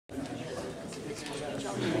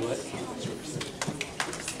Hello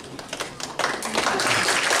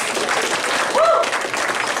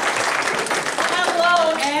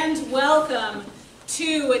and welcome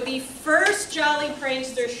to the first Jolly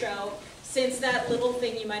Pranksters show since that little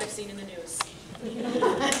thing you might have seen in the news.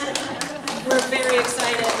 We're very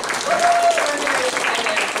excited. We're very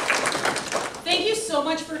excited. Thank you so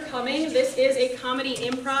much for coming. This is a comedy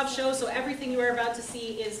improv show, so everything you are about to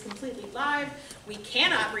see is completely live. We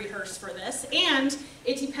cannot rehearse for this, and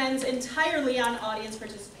it depends entirely on audience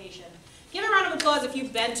participation. Give a round of applause if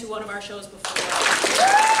you've been to one of our shows before.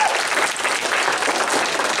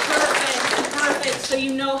 Perfect, perfect. So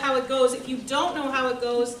you know how it goes. If you don't know how it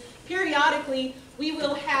goes, periodically we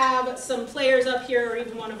will have some players up here, or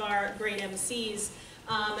even one of our great MCs,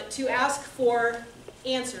 to ask for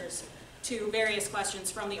answers to various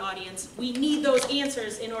questions from the audience. We need those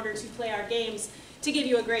answers in order to play our games to give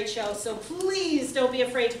you a great show. So please don't be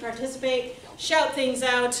afraid to participate, shout things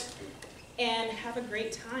out, and have a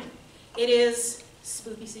great time. It is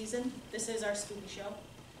spooky season. This is our spooky show.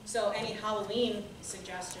 So any Halloween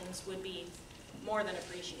suggestions would be more than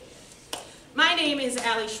appreciated. My name is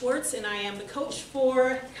Allie Schwartz, and I am the coach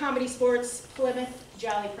for Comedy Sports Plymouth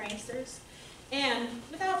Jolly Pranksters. And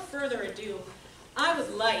without further ado, I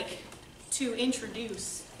would like to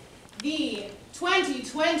introduce the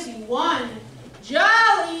 2021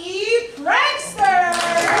 Jolly Pranksters!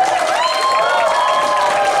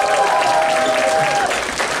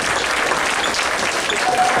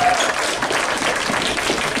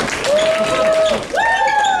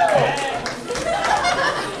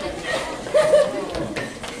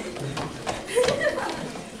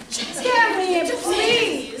 Can we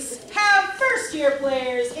please have first-year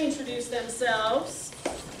players introduce themselves?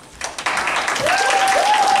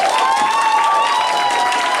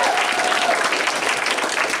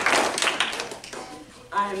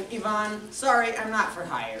 I'm Yvonne. Sorry, I'm not for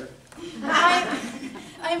hire.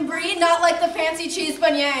 I'm Bree, not like the fancy cheese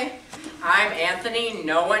beignet. I'm Anthony.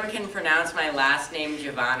 No one can pronounce my last name,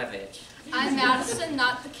 Jovanovich. I'm Madison,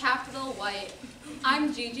 not the capital white.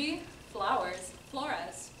 I'm Gigi, Flores.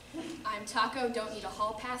 I'm Taco, don't need a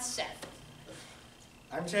hall pass, Seth.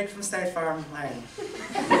 I'm Jake from State Farm Lane.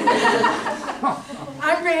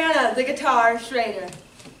 I'm Brianna, the guitar Schrader.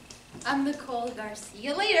 I'm Nicole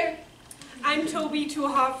Garcia later. I'm Toby, too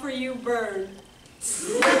hot for you, bird.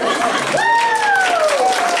 And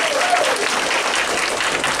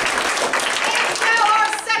now our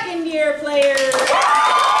second-year players.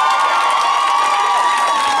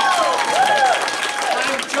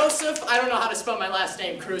 I'm Joseph. I don't know how to spell my last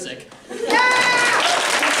name, Kruzik.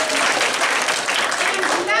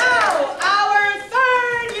 And now our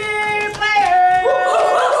third-year players.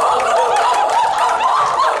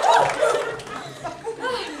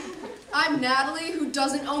 I'm Natalie, who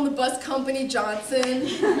doesn't own the bus company Johnson.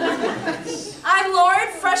 I'm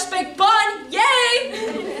Lauren, fresh baked bun, yay!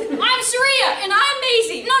 I'm Saria, and I'm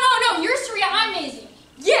Maisie. No, you're Saria, I'm Maisie.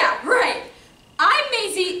 Yeah, right. I'm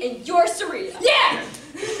Maisie, and you're Saria. Yeah!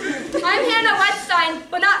 I'm Hannah Wetstein,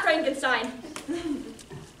 but not Frankenstein.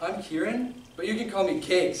 I'm Kieran, but you can call me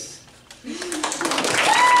Cakes. And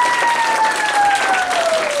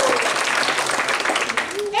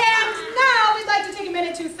now we'd like to take a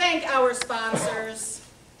minute to thank our sponsors.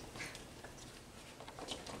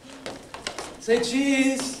 Say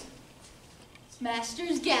cheese!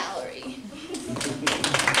 Masters Gallery.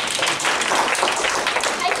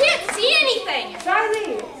 I can't see anything. Try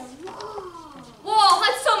these. Whoa,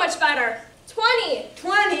 that's so much better. 20.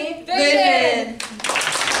 Vision.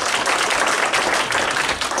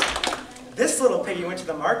 This little piggy went to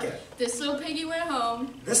the market. This little piggy went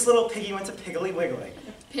home. This little piggy went to Piggly Wiggly.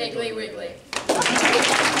 Piggly Wiggly. Whoa,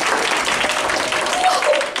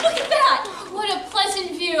 look at that. What a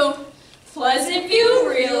pleasant view. Pleasant View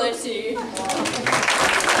Realty.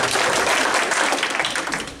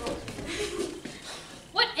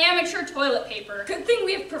 What amateur toilet paper. Good thing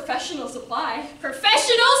we have professional supply.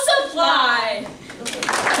 Professional supply.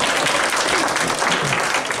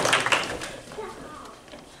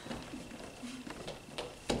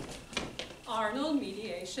 Arnold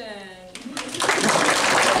Mediation.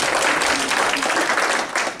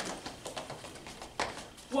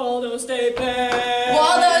 Waldo State Bank.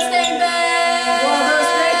 Waldo State Bank. Waldo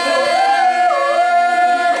State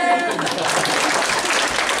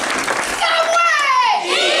Subway!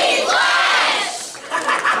 Eat less!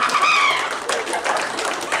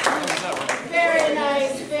 Very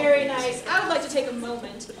nice, very nice. I would like to take a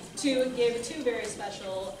moment to give two very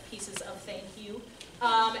special pieces of thank you.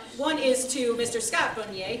 One is to Mr. Scott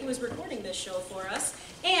Bonnier, who is recording this show for us,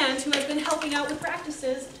 and who has been helping out with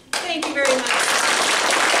practices. Thank you very much.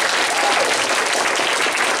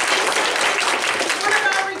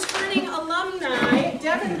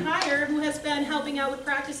 out with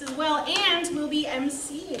practice as well, and will be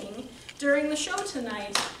emceeing during the show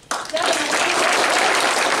tonight.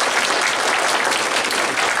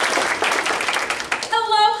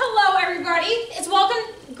 Hello, everybody. It's welcome.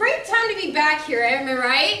 Great time to be back here, am I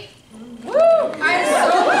right? Woo! I'm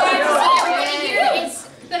so glad to see everybody here. It's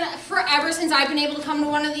been forever since I've been able to come to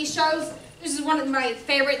one of these shows. This is one of my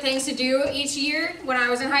favorite things to do each year when I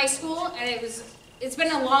was in high school, and it's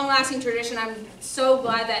been a long-lasting tradition. I'm so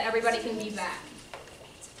glad that everybody can be back.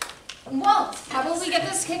 Well, how about we get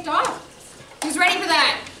this kicked off? Who's ready for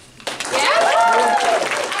that?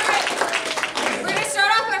 Yeah? All right. We're going to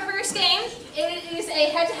start off our first game. It is a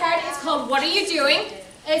head-to-head. It's called What Are You Doing?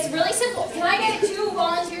 It's really simple. Can I get 2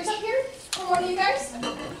 volunteers up here from one of you guys?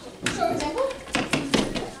 Show an example.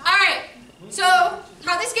 All right. So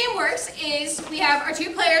how this game works is we have our 2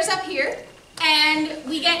 players up here, and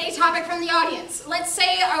we get a topic from the audience. Let's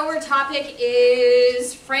say our topic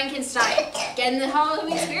is Frankenstein. Get in the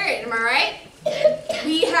Halloween spirit, am I right?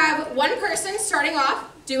 We have one person starting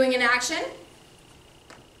off doing an action,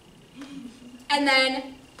 and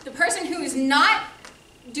then the person who is not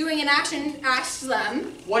doing an action asks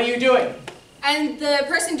them, What are you doing? and the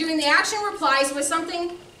person doing the action replies with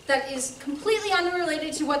something that is completely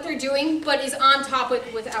unrelated to what they're doing, but is on topic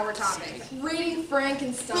with our topic. Reading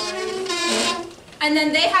Frankenstein. And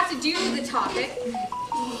then they have to do the topic,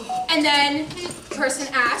 and then the person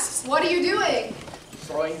asks, What are you doing?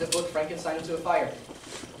 Throwing the book Frankenstein into a fire.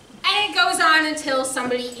 and it goes on until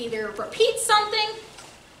somebody either repeats something,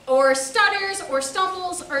 or stutters, or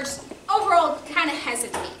stumbles, or just overall kind of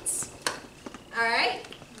hesitates. All right?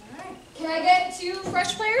 Can I get 2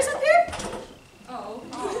 fresh players up here? Oh.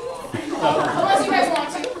 Unless you guys want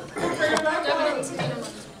to.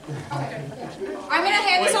 Okay. I'm going to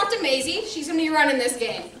hand this off to Maisie. She's going to be running this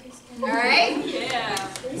game. All right? Yeah.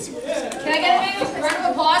 Can I get a round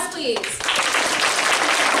of applause, please?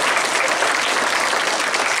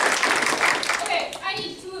 Okay, I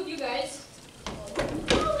need 2 of you guys. Oh,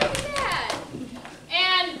 look at that.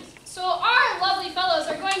 And so our lovely fellows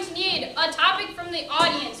are going to need a topic from the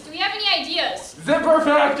audience. Do we have any ideas? Zipper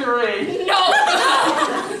Factory! No.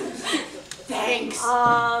 Thanks.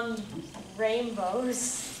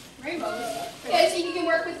 Rainbows. Rainbows. Okay, so you can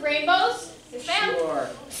work with rainbows. Yes, ma'am. Sure.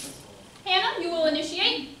 Hannah, you will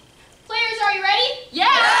initiate. Players, are you ready?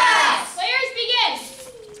 Yes! Players, begin.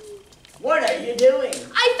 What are you doing?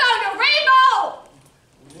 I found a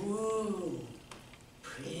rainbow! Ooh,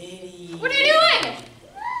 pretty. What are you doing?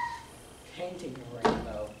 Painting a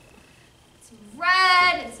rainbow. Some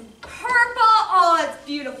red and some purple. Oh, it's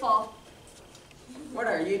beautiful. What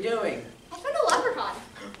are you doing? I found a leprechaun.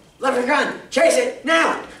 Leprechaun, chase it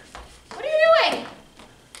now! What are you doing?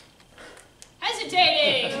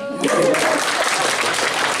 Hesitating. We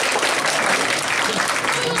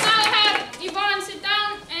will now have Yvonne sit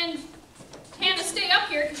down and Hannah stay up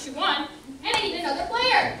here because she won. And I need another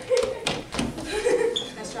player.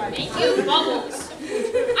 That's right. Thank you, Bubbles.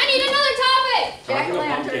 I need another topic.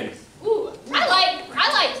 Jack-o'-lantern. Ooh, I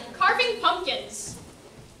like carving pumpkins.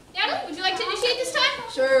 Natalie, would you like to initiate this time?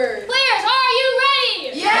 Sure. Players, are you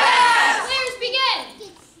ready? Yes! Players, begin.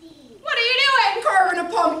 What are you doing? Carving a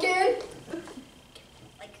pumpkin.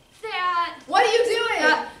 Like that. What are you doing?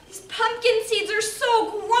 These pumpkin seeds are so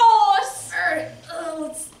gross.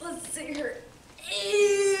 Let's see here.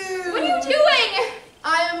 Ew. What are you doing?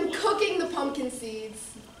 I am cooking the pumpkin seeds.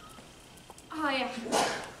 Oh, yeah.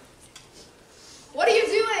 What are you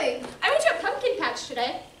doing? I went to a pumpkin patch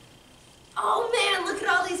today. Oh man, look at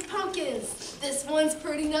all these pumpkins. This one's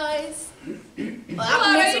pretty nice. Well, What that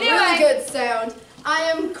are makes you a really doing? good sound. I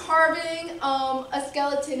am carving a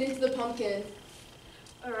skeleton into the pumpkin.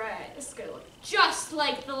 All right, this is gonna look just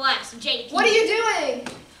like the last Jake. What are you doing?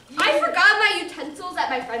 I forgot my utensils at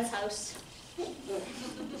my friend's house.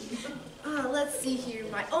 Let's see here.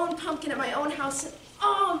 My own pumpkin at my own house.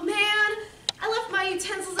 Oh man, I left my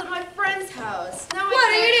utensils at my friend's house. Now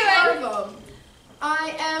What are you I can't doing? carve them.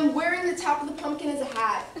 I am wearing the top of the pumpkin as a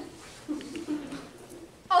hat.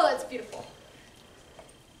 Oh, that's beautiful.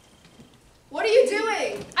 What are you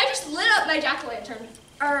doing? I just lit up my jack-o'-lantern.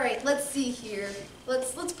 All right, let's see here.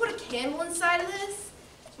 Let's put a candle inside of this.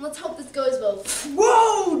 And let's hope this goes well.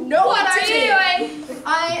 Whoa! No, What it are you didn't. doing?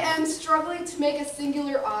 I am struggling to make a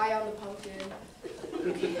singular eye on the pumpkin.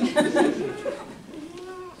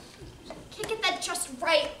 Can't get that just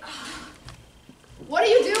right. What are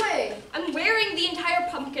you doing? I'm wearing the entire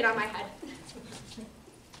pumpkin on my head.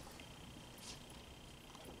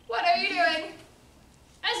 What are you doing?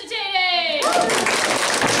 Hesitating.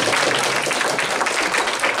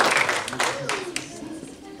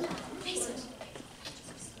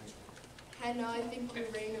 Hannah, I think the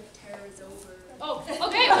reign of terror is over. Oh,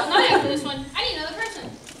 okay, well, not after this one. I need another person.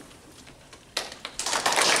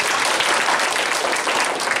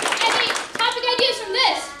 Any topic ideas from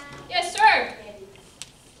this? Yes, sir.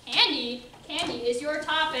 Candy. Candy is your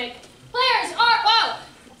topic. Players are, wow,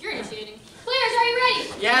 you're initiating. Players, are you ready?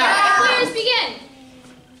 Yeah. Players, begin.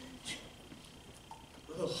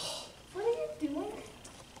 What are you doing?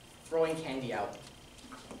 Throwing candy out.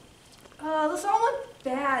 This all look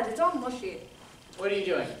bad. It's all mushy. What are you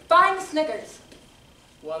doing? Buying Snickers.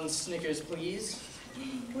 One Snickers, please.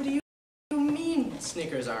 What do you mean?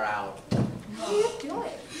 Snickers are out. What are you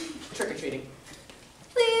doing? Trick-or-treating.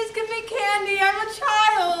 Please give me candy. I'm a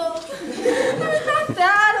child. I'm not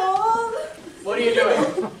that old. What are you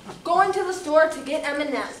doing? Going to the store to get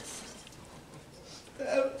M&Ms.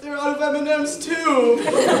 They're out of M&Ms too.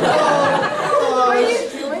 What are you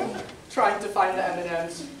doing? Trying to find the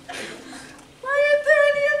M&Ms. Why aren't there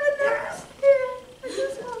any M&Ms here? I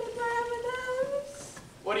just wanted my M&Ms.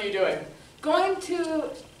 What are you doing? Going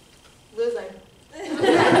to losing.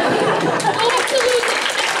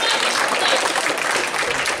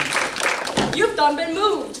 You've done been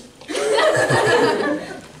moved.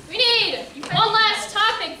 We need one last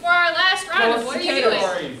topic for our last round of what are you doing?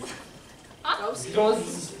 Huh?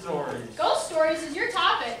 Ghost stories. Ghost stories is your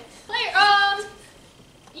topic. Player,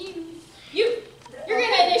 you're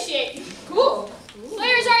gonna initiate. Cool.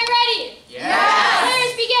 Players, are you ready? Yeah.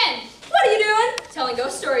 Players, begin. What are you doing? Telling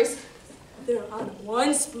ghost stories. They're on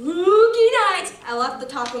one spooky night. I left the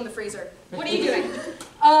top in the freezer. What are you doing?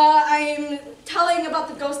 I'm telling about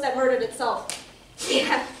the ghost that murdered itself.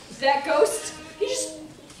 Yeah, that ghost, he just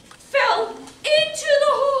fell into the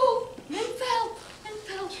hole and fell and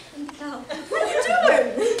fell and fell. What are you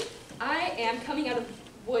doing? I am coming out of the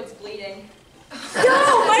woods bleeding. Yo,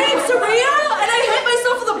 my name's Saria, and I hit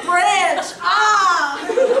myself with a branch. Ah!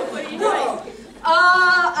 What are you doing? I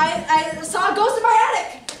saw a ghost in my attic.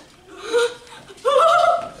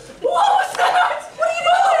 What was that? What are you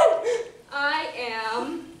doing? I am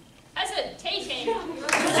Hesitating.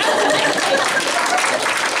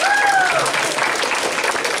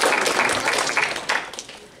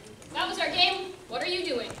 That was our game. What are you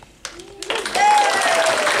doing?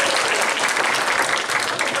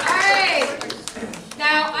 Alright.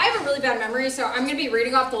 Now, I have a really bad memory, so I'm going to be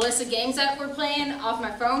reading off the list of games that we're playing off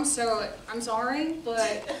my phone, so I'm sorry,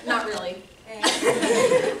 but not really.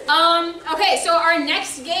 Okay, so our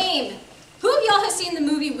next game. Who of y'all has seen the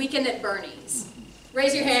movie Weekend at Bernie's?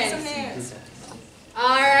 Raise your hands.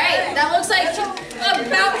 Alright, that looks like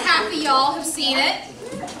about half of y'all have seen it.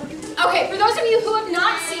 Okay, for those of you who have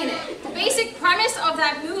not seen it, the basic premise of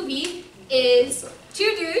that movie is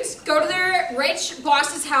two dudes go to their rich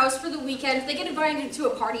boss's house for the weekend. They get invited to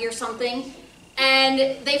a party or something, and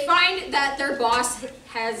they find that their boss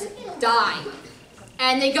has died.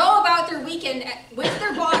 And they go about their weekend with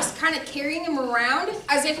their boss, kind of carrying him around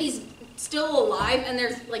as if he's still alive, and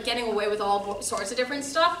they're like getting away with all sorts of different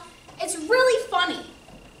stuff. It's really funny.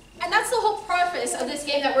 And that's the whole preface of this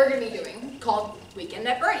game that we're going to be doing, called Weekend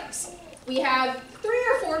at Bernie's. We have 3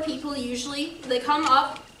 or 4 people usually. They come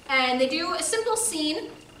up and they do a simple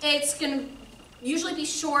scene. It's going to usually be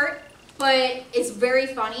short, but it's very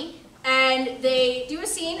funny. And they do a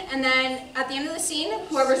scene, and then at the end of the scene,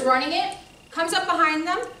 whoever's running it comes up behind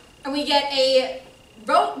them, and we get a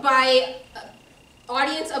vote by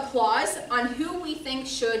audience applause on who we think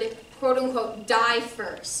should, quote unquote, die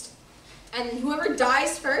first. And whoever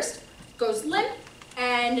dies first goes limp,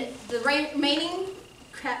 and the remaining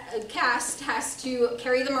cast has to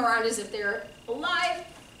carry them around as if they're alive.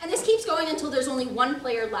 And this keeps going until there's only one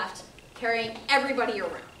player left, carrying everybody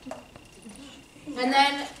around. And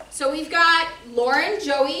then, so we've got Lauren,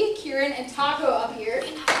 Joey, Kieran, and Taco up here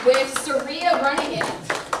with Saria running it.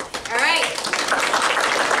 All right.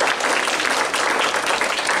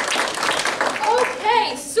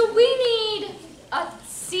 Okay, so we need a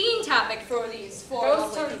scene topic for these 4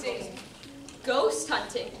 Ghost lovely hunting. people. Ghost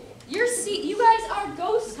hunting. You guys are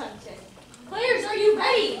ghost hunting. Players, are you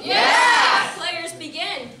ready? Yeah! Players,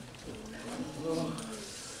 begin. Oh,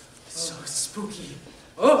 it's so spooky.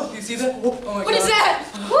 Oh, you see that? Oh my God. What is that?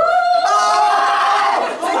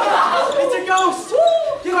 It's a ghost!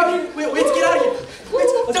 Get out of here! Wait, get out of here!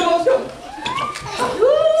 Let's go, let's go!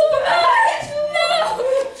 No!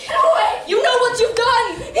 Get away! You know what you've done!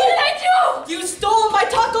 What did I do? You stole my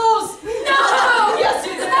tacos! No! Yes,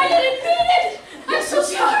 you did! I didn't mean it! I'm so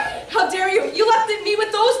sorry! How dare you! You left me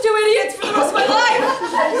with those 2 idiots for the rest of my life!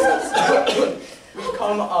 We've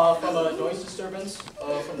come from a noise disturbance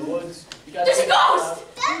from the woods. You guys There's a think, ghost!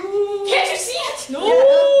 Can't you see it? No!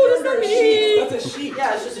 That's That's a not sheep. me! That's a sheep.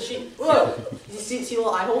 Yeah, it's just a sheep. Look! You see the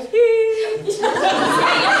little eye holes? Yes,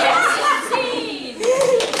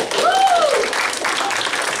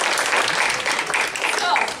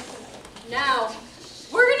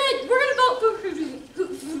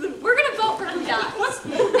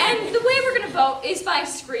 by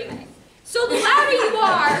screaming. So the louder you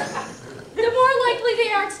are, the more likely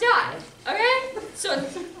they are to die. Okay? So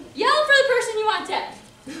yell for the person you want dead.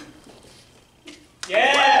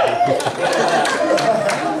 Yeah!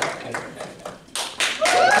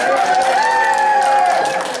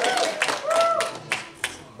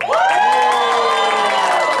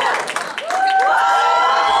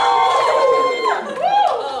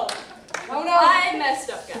 Oh no. I messed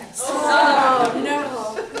up, guys. Oh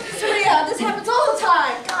no. So yeah, this happens all the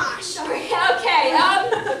time. Gosh, sorry. Okay,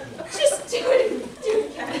 just do it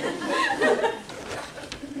again.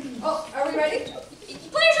 Oh, are we ready?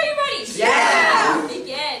 Players, are you ready? Yeah!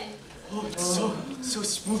 Begin. Oh, it's so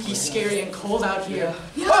spooky, scary, and cold out here.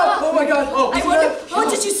 Yeah. Oh my God. Oh, I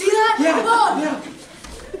wonder, did you see that? Yeah. Oh. Yeah.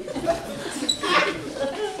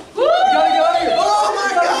 We gotta get out of here. Oh my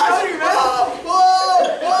gosh! Whoa!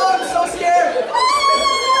 I'm so scared!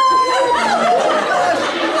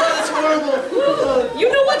 That's horrible! You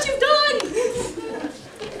know what you've done.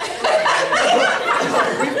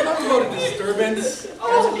 We've talked about a disturbance. You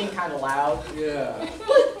guys are being kind of loud. Yeah.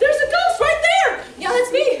 Look, there's a ghost right there. Yeah,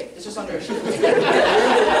 that's me. It's just under a sheet. You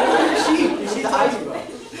see the eyes you got.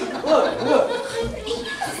 Look!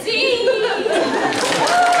 See?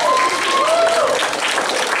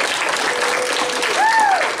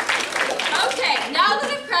 Okay, now that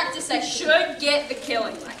I've practiced, I should get the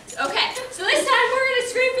killing right. Okay, so this time we're gonna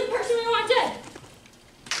scream for the person we want dead.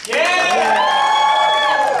 Yeah!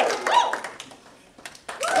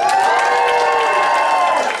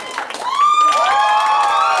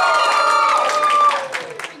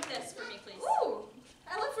 Drink this for me, please. Ooh,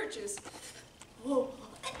 I love fruit juice.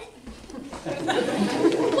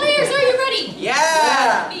 Players, are you ready?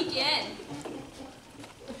 Yeah! Begin.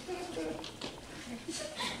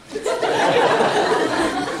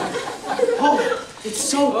 Oh, it's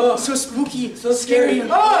so spooky, so scary.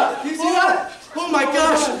 Ah! You see that? Oh my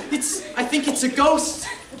gosh! I think it's a ghost.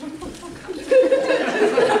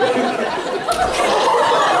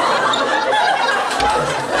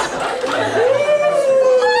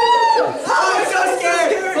 Oh, I'm so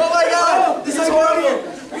scared! Oh my god! This is horrible!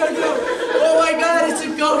 We gotta go! Oh my god, it's a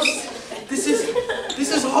ghost! This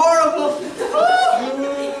is horrible!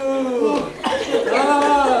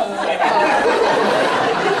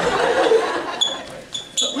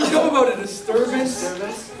 We know about a disturbance.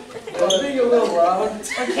 Being a little loud.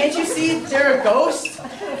 Can't you see they're a ghost? Yeah,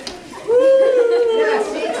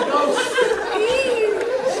 see, it's a ghost.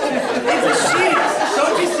 It's a sheep.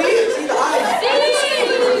 Don't you see? See the eyes?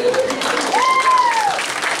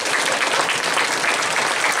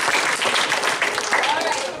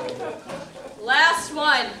 Alright. Last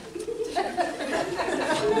one.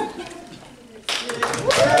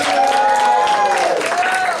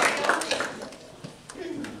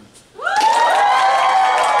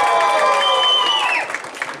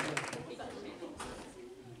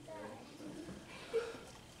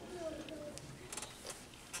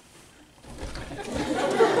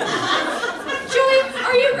 Joey,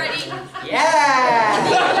 are you ready? Yeah!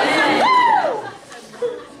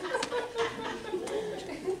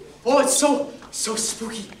 Oh, it's so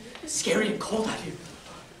spooky, scary, and cold out here.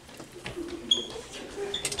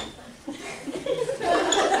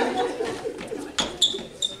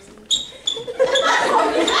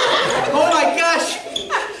 Oh my gosh!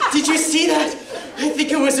 Did you see that? I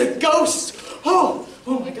think it was a ghost. Oh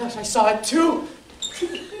my gosh, I saw it too.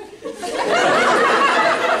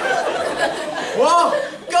 Whoa!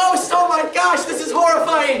 Ghost! Oh my gosh, this is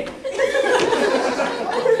horrifying! That's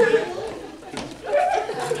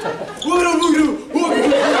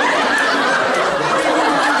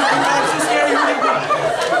so scary.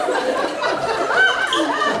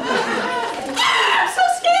 I'm so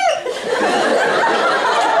scared!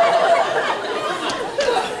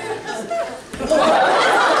 Oh,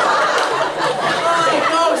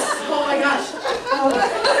 ghost! Oh my gosh!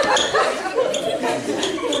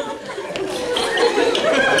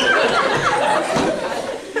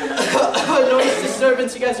 Noise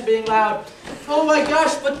disturbance, you guys are being loud. Oh my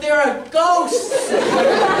gosh, but there are ghosts!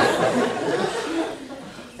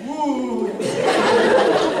 Ooh.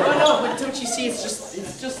 Oh no, but don't you see, it's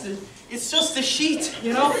just a sheet,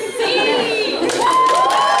 you know?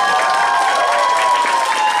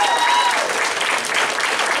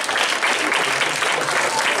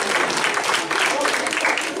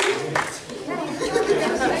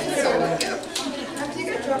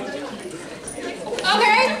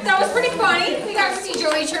 Okay, that was pretty funny. We got to see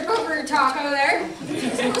Joey trip over a taco there.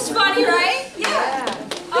 It was funny, right? Yeah.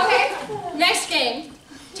 Okay, next game.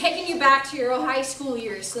 Taking you back to your high school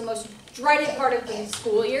years, the most dreaded part of the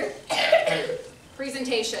school year.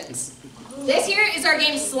 Presentations. This here is our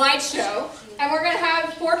game slideshow, And we're going to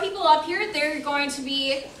have 4 people up here. They're going to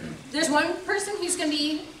be, there's one person who's going to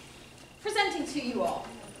be presenting to you all.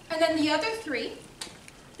 And then the other 3,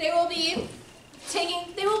 they will be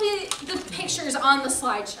the pictures on the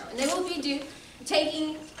slideshow. And they will be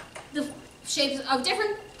taking the shapes of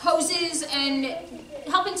different poses and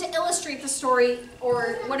helping to illustrate the story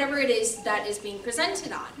or whatever it is that is being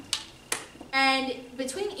presented on. And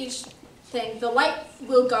between each thing, the lights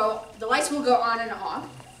will go on and off,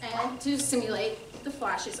 and to simulate the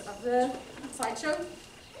flashes of the slideshow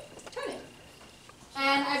turning.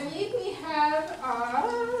 And I believe we have,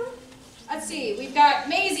 let's see, we've got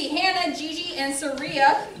Maisie, Hannah, Gigi, and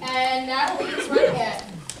Saria, and Natalie is right ahead.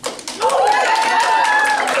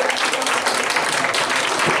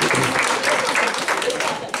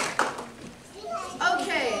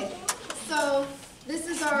 Okay, so this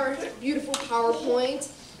is our beautiful PowerPoint,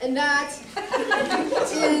 and that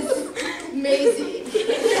is Maisie.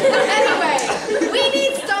 Anyway, we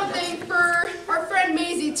need something for our friend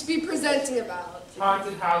Maisie to be presenting about.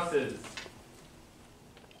 Haunted houses.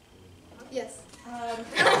 Yes.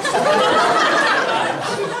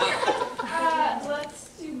 Let's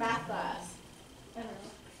do math class. I don't know.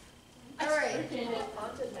 All right.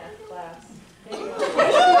 Haunted math class.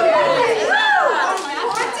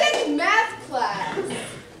 Haunted math class.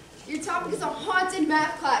 Your topic is a haunted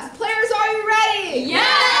math class. Players, are you ready?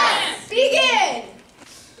 Yes! Begin!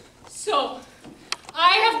 So,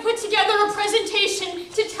 I have put together a presentation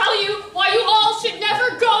to tell you why you all should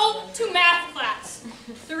never go to math class.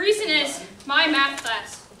 The reason is, my math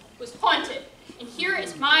class was haunted. And here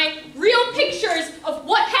is my real pictures of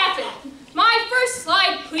what happened. My first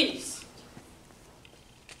slide, please.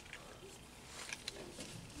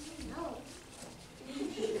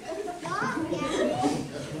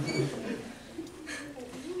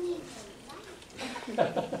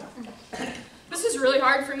 This is really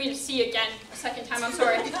hard for me to see again a second time, I'm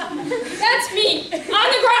sorry. That's me, on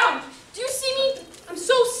the ground. Do you see me? I'm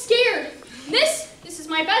so scared. This is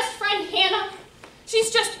my best friend, Hannah. She's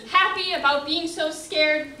just happy about being so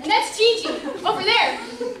scared. And that's Gigi, over there.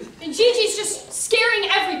 And Gigi's just scaring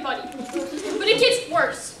everybody. But it gets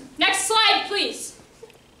worse. Next slide, please.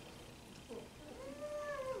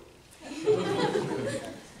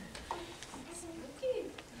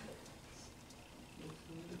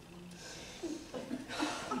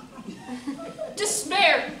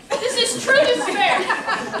 Despair. This is true despair.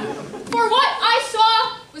 For what I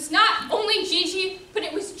saw was not only Gigi, but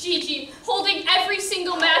it was Gigi holding every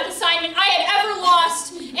single math assignment I had ever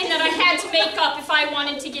lost and that I had to make up if I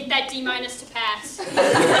wanted to get that D- to pass.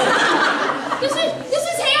 This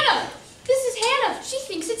is Hannah. This is Hannah. She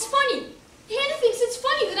thinks it's funny. Hannah thinks it's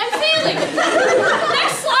funny that I'm failing.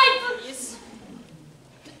 Next slide, please.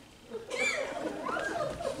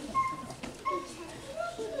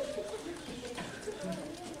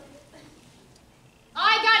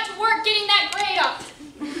 I got to work getting that grade up.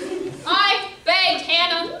 I begged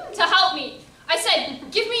Hannah to help me. I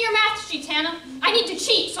said, give me your math sheets, Hannah. I need to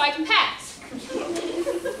cheat so I can pass.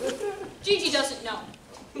 Gigi doesn't know.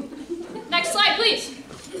 Next slide, please.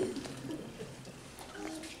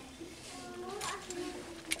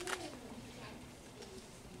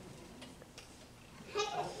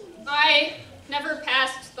 I never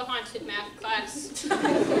passed the haunted math class.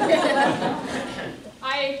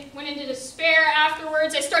 I went into despair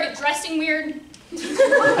afterwards. I started dressing weird. And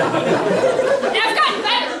I've gotten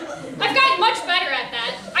better. I've gotten much better at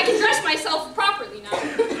that. I can dress myself properly now.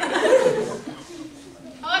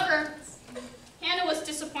 However, Hannah was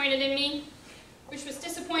disappointed in me, which was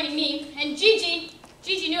disappointing me, and Gigi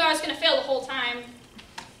knew I was going to fail the whole time.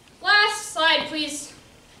 Last slide, please.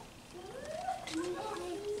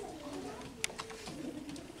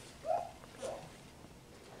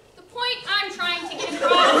 The point I'm trying to get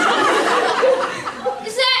across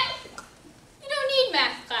is that you don't need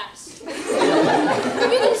math class.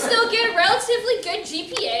 You can still get a relatively good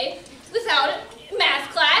GPA without a math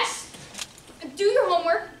class. Do your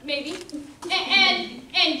homework, maybe.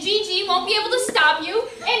 And Gigi won't be able to stop you.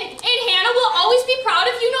 And Hannah will always be proud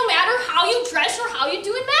of you no matter how you dress or how you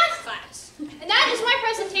do in math class. And that is my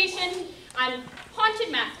presentation on haunted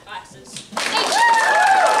math classes. Thank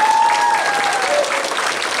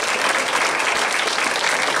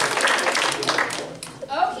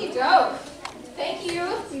Okie doke. Thank you,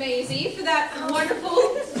 Maisie, for that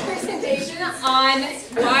wonderful presentation on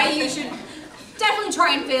why you should definitely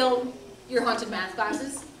try and fail your haunted math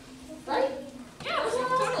classes. Right? Yeah,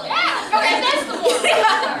 totally. Yeah, okay, that's the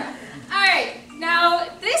one. Alright, now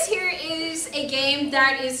this here is a game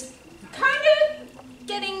that is kind of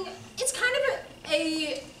getting, it's kind of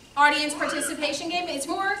a audience participation game. It's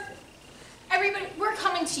more, everybody, we're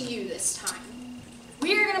coming to you this time.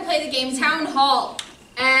 We are going to play the game Town Hall.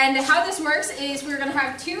 And how this works is we're going to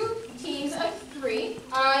have 2 teams of 3.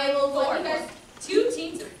 I will let you guys... 2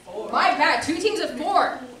 teams of 4. My bad, 2 teams of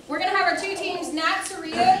 4. We're going to have our 2 teams, Nat,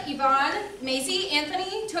 Sarita, Yvonne, Macy,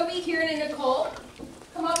 Anthony, Toby, Kieran, and Nicole.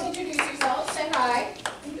 Come up, introduce yourselves, say hi.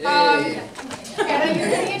 Hannah, you're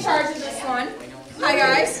going to be in charge of this one. Hi,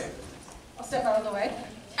 guys. I'll step out of the way.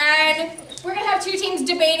 And we're going to have 2 teams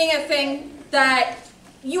debating a thing that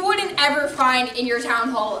you wouldn't ever find in your town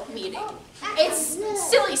hall meeting. It's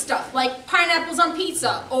silly stuff, like pineapples on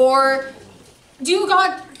pizza, or do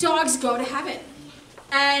dogs go to heaven?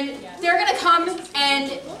 And they're going to come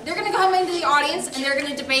into the audience, and they're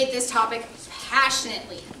going to debate this topic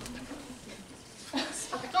passionately.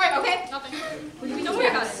 Okay? Don't worry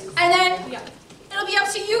about it. And then it'll be up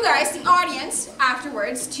to you guys, the audience,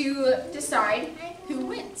 afterwards, to decide who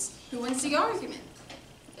wins. Who wins the argument?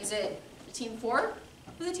 Is it the team for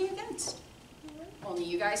or the team against? Only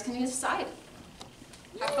you guys can decide.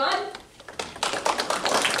 Have fun.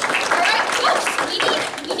 Alright, folks,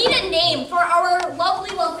 we need a name for our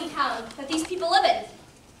lovely, lovely town that these people live in.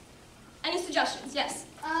 Any suggestions? Yes.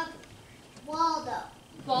 Waldo.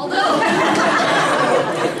 Waldo? A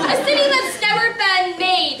city that's never been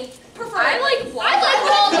made. I like Waldo.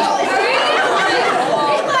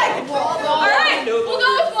 Alright, we'll go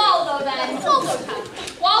with Waldo then. Waldo Town.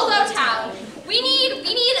 Waldo Town. We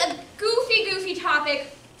need a goofy topic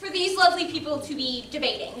for these lovely people to be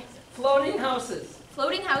debating. Floating houses.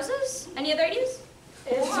 Floating houses? Any other ideas?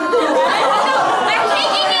 Is I'm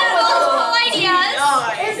taking in multiple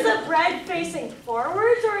ideas. the bread facing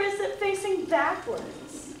forwards or is it facing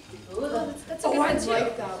backwards? Ooh, that's a good one too.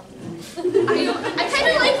 like that. I kind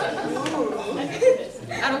of like.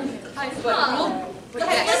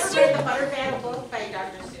 Okay, let's do the Butterfly book by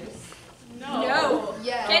Dr. Seuss. No.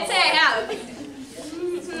 Yeah. Can't say I have.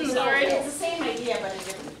 Sorry. It's the same idea, but in a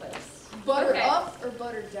different place. Butter Okay. up or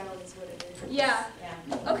butter down is what it is. Yeah.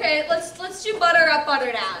 Yeah. Okay, let's do butter up,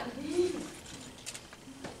 butter down.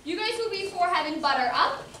 You guys will be for having butter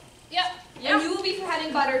up. Yep. And you will be for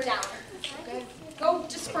having butter down. Okay. Go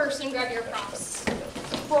disperse and grab your props.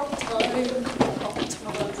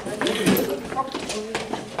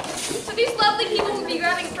 So these lovely people will be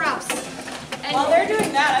grabbing props. And While they're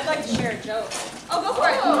doing that, I'd like to share a joke. oh, go for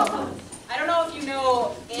it. I don't know if you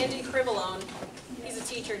know Andy Crivelone. He's a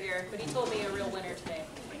teacher here, but he told me a real winner today.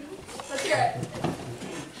 Let's hear it.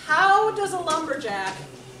 How does a lumberjack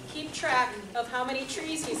keep track of how many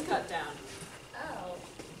trees he's cut down?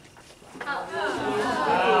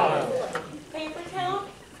 Paper count?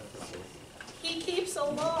 He keeps a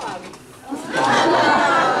log.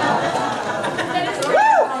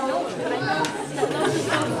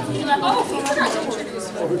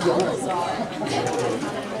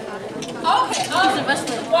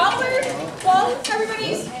 Okay, while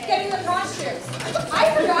everybody's getting the costumes,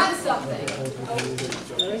 I forgot something.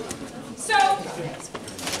 So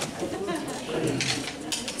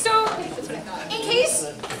in case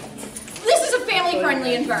this is a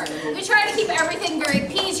family-friendly environment, we try to keep everything very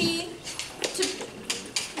PG to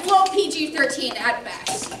low PG-13 at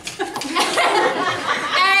best.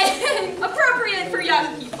 And Appropriate for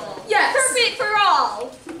young people. yes. Appropriate for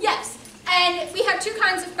all. Yes, and we have two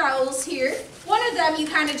kinds of fouls here. One of them you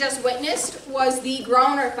kind of just witnessed was the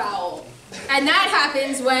groaner foul. And that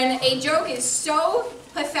happens when a joke is so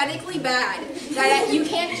pathetically bad that you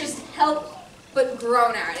can't just help but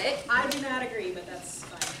groan at it. I do not agree, but that's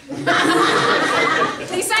fine.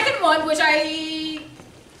 The second one, which I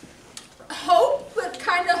hope, but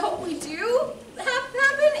kind of hope we do have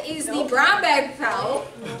happen, is the brown bag foul.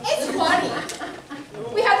 It's funny.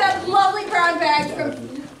 We have that lovely brown bag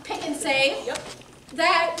from Pick and Say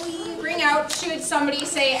that we bring out should somebody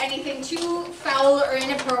say anything too foul or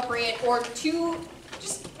inappropriate or too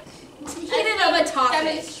just heated of a topic.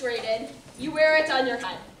 Demonstrated. You wear it on your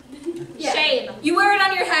head. Yeah. Shame. You wear it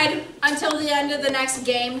on your head until the end of the next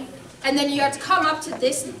game, and then you have to come up to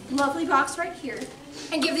this lovely box right here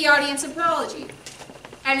and give the audience an apology.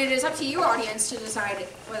 And it is up to you, audience, to decide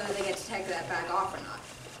whether they get to take that bag off or not.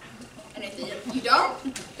 And if you don't,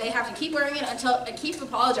 they have to keep wearing it and keep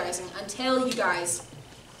apologizing until you guys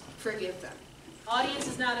forgive them. Audience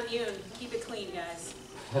is not immune. Keep it clean, guys.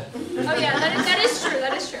 Oh yeah, that is true.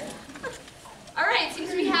 That is true. All right,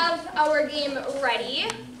 seems we have our game ready.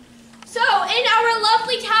 So, in our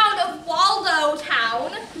lovely town of Waldo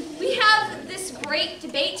Town, we have this great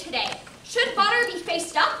debate today. Should butter be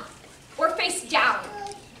faced up or face down?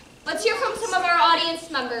 Let's hear from some of our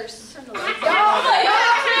audience members. No!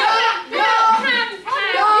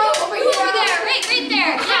 Over there, right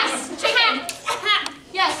there. Yes, chicken.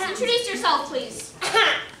 Yes, introduce yourself. yourself, please.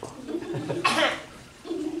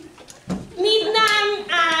 Mitt namn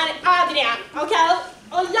är Adrian, okej?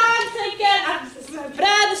 Och jag tycker att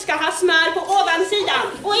bröd ska ha smör på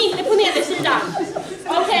ovansidan och inte på nedersidan.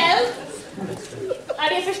 Okej? Är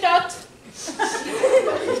det förstått?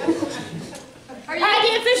 Är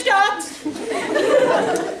det förstått?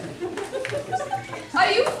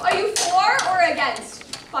 Are you for or against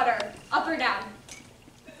butter? Up or down?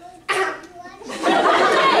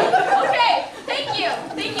 Okay, thank you.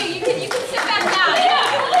 You can sit back down.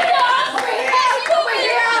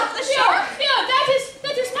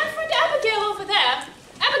 That is my friend Abigail over there.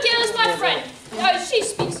 Abigail is my friend. She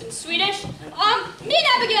speaks in Swedish. Me and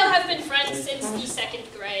Abigail have been friends since the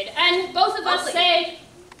 2nd grade, and both of us say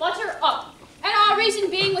butter up. And our reason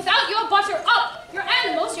being, without your butter up, your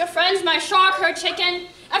animals, your friends, my shark, her chicken,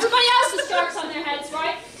 everybody else has sharks on their heads,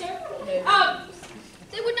 right, sir?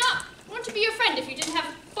 They would not want to be your friend if you didn't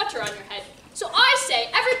have butter on your head. So I say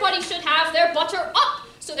everybody should have their butter up,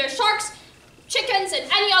 so their sharks, chickens, and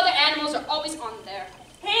any other animals are always on there.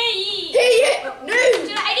 Hey! Hey, no!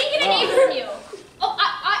 I didn't get a name from you. Oh,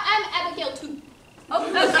 I'm Abigail too. Oh,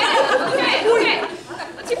 okay.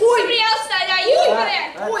 Let's hear from somebody else. Now you over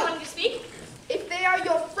there. Want to speak? If they are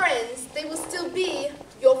your friends, they will still be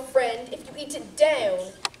your friend if you eat it down.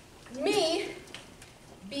 Me,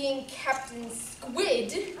 being Captain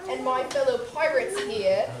Squid, and my fellow pirates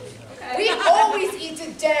here, we always eat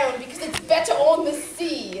it down because it's better on the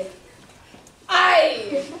sea.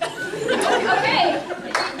 Aye! Okay.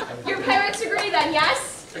 Your parents agree then, yes?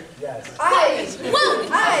 Yes. Aye! Well,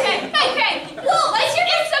 Aye! okay. Well, let's hear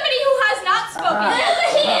from somebody who has not spoken yet.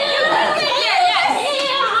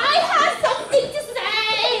 I have something to say.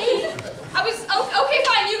 Okay,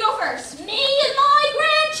 fine, you go first. Me and my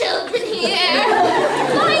grandchildren here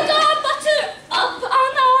like our butter up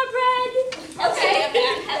on our bread. Okay.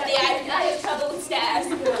 I have trouble with stairs.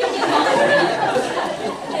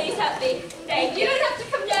 Please help me. Thank you. You don't have to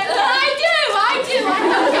come down. I do.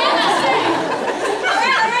 Okay, that's it. All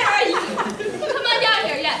right. Come on down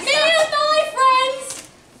here, yes. Me and my friends.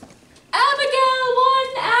 Abigail 1,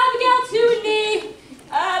 Abigail 2 and me.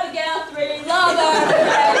 Abigail 3, love our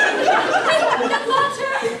bread. The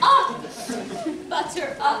butter up. Butter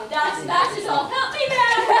up. That is all. Help me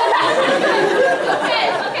there.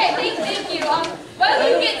 Okay, thank you. While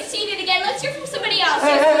you get seated again, let's hear from somebody else.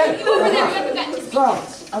 Yes, you over there, you haven't gotten to speak. Well,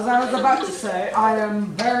 as I was about to say, I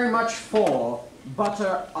am very much for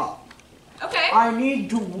butter up. Okay. I need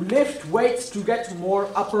to lift weights to get more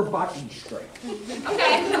upper body strength.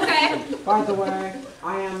 Okay. By the way,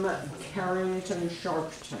 I am Carrington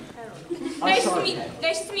Sharpton. Nice to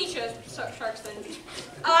meet you, Sharkston.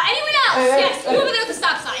 Anyone else? Yes, you over there at the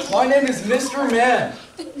stop sign. My name is Mr. Man.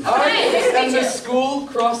 I am the school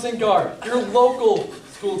crossing guard, your local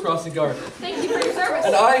school crossing guard. Thank you for your service.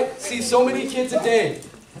 And I see so many kids a day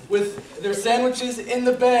with their sandwiches in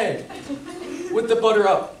the bag with the butter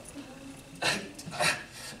up.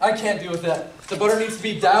 I can't deal with that. The butter needs to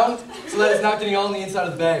be down so that it's not getting all on the inside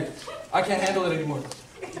of the bag. I can't handle it anymore.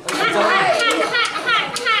 Okay,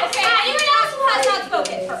 anyone else who has not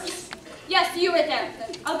spoken first? Yes, you right there.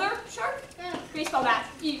 The other shark? Baseball bat.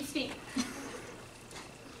 You speak.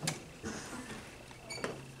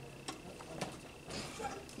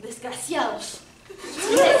 Desgraciados.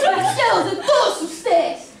 Desgraciados de todos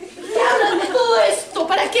ustedes. ¿Qué hablan de todo esto?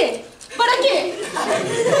 ¿Para qué? ¿Para qué?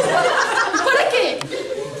 ¿Para qué?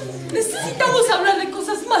 Necesitamos hablar de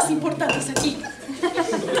cosas más importantes aquí. Y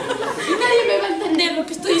nadie me va a entender lo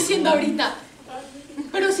que estoy diciendo ahorita.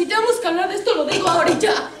 Pero si tenemos que hablar de esto, lo digo ahora y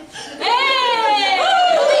ya. ¡Eh!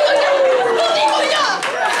 ¡Lo digo ya! ¡Lo digo ya!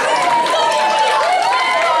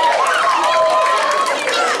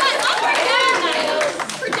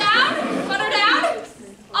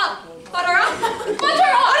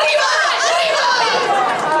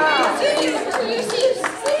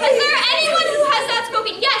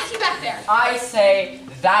 I say,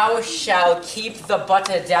 thou shalt keep the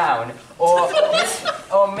butter down, or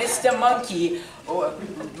Mr. Monkey, or,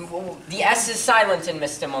 the S is silent in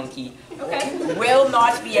Mr. Monkey, will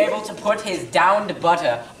not be able to put his downed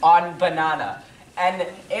butter on banana. And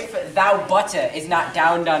if thou butter is not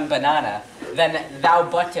downed on banana, then thou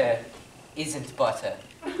butter isn't butter.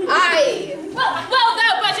 Aye. Well,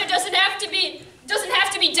 thou butter doesn't have to be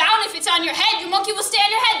down if it's on your head. Your monkey will stay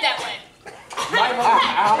on your head that way. My monkey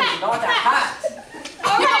is not a hat.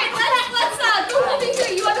 All right, let's go over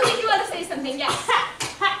here. You want to say something? Yes.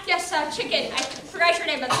 Yes, chicken. I forgot your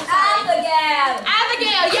name, but I'm so sorry.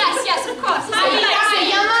 Abigail. Yes, of course. How do you like to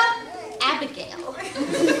say it? Abigail.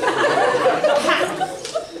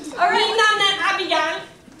 All right. Mitt namn är Abigail.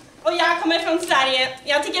 och jag kommer från Sverige.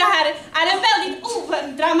 Jag tycker det här är en väldigt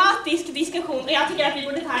odramatisk diskussion och jag tycker att vi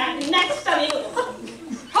borde ta det här till nästa nivå.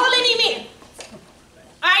 Håller ni med?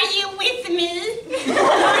 Are you with me?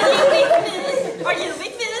 Are you with me? Are you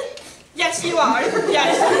with me? Yes, you are.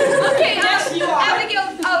 Yes. Okay, yes, you are. Abigail,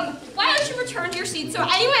 why don't you return to your seat so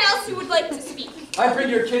anyone else who would like to speak? I bring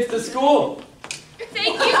your kids to school.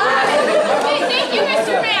 Thank you. Thank you,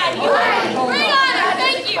 Mr. Man. Bring on it.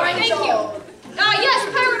 Thank you. Thank you. Yes,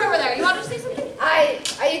 pirate over there. You want to say something? I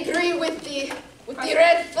agree with the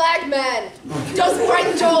red flag man. He does a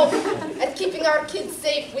fine job at keeping our kids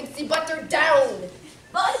safe with the butter down.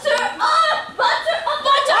 Butter up! Butter up!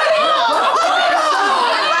 Butter up!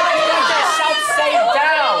 Stay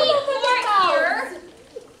down! Here.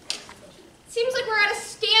 Seems like we're at a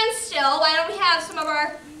standstill. Why don't we have some of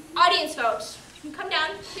our audience folks? You can come down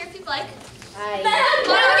here if you'd like. Abigail!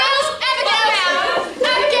 Butter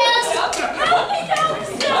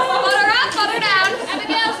up, butter down.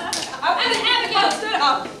 Abigail! Abigail!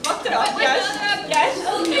 Butter up, yes. Yes.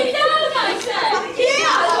 Okay, down, I said.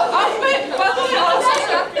 Yeah!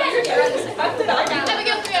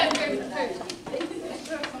 Abigail,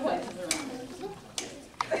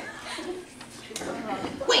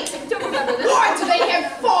 wait, I don't remember this. Why do they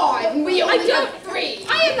have 5 and we only have 3?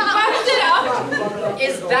 I am not buffed it up.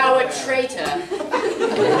 Is thou a traitor?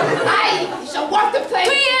 I shall walk the plank.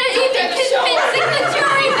 We ain't even convincing the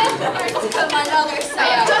jury members to come on other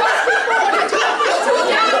side.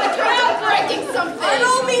 Breaking something.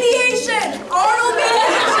 Arnold mediation! Arnold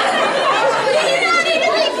mediation! We did not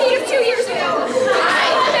even repeat of 2 years ago.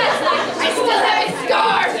 I still have a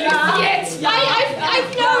scar. You see it?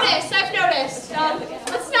 I've noticed.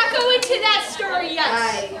 Let's not go into that story yet.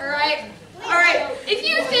 All right. If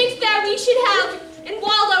you think that we should have in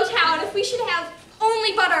Waldo Town, if we should have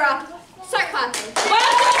only butter up, start clapping.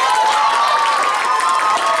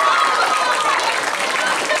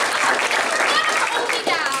 Only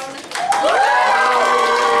down.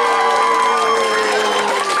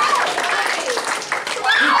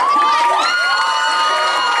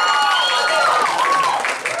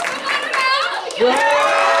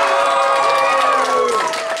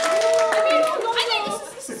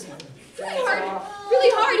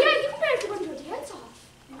 Really hard. Yeah, I think we might have to go to a dance off.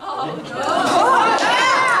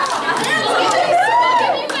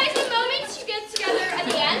 Give you guys a moment to get together a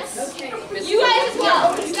dance. You guys as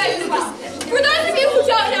well. For those of you who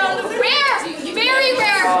don't know, the very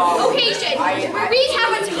rare occasion where we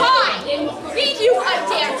have a tie, we do a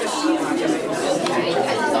dance off.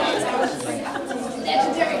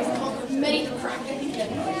 Legendary. Many crack.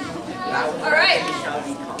 All right.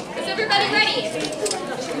 Is everybody ready?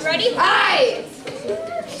 You ready? Aye.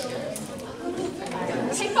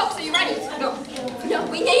 Hey folks, are you ready? No,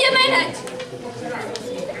 we need a minute.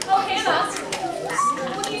 Oh, Hannah.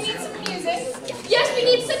 Well, do you need some music? Yes, we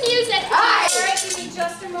need some music. Aye. All right, give me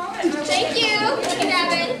just a moment. Thank you. Thank you,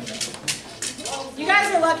 Evan. You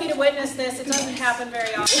guys are lucky to witness this. It doesn't happen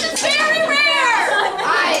very often. It's very rare.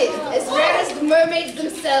 Aye. As rare as the mermaids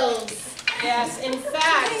themselves. Yes, in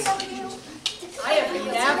fact, I have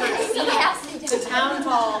never seen the town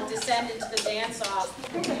hall descend into the dance-off,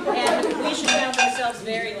 and we should count ourselves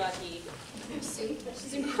very lucky.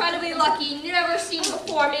 She's incredibly lucky. Never seen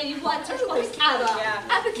before. Maybe once or twice ever. Yeah.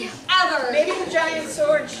 Abigail, ever. Maybe the giant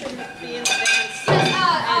sword shouldn't be in the dance.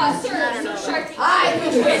 Sir, Sharpie. Aye, the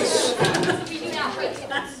witch. We do not break it.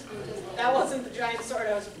 That wasn't the giant sword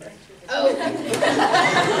I was referring to. Oh.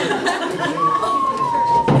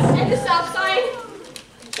 And the stop sign?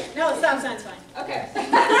 No, the stop sign's fine. Okay.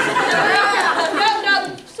 No,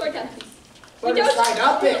 sword down, please. Butter side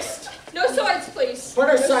uppest. No swords, please.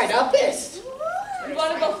 Butter side uppest. You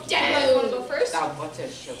want to go down? You want to go first? Thou butter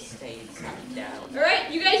shall stay down. All right,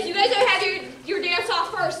 you guys have your dance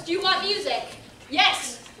off first. Do you want music?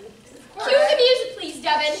 Yes. Cue the music, please,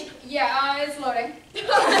 Devin. Yeah, it's loading.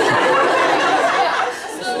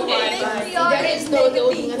 There is no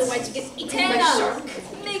loading, otherwise you get eaten by a shark.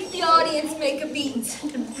 Make the audience make a beat.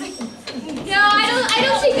 No, I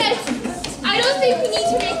don't think we need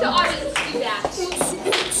to make the audience do that.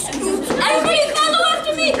 Everybody follow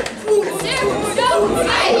after me. There, no,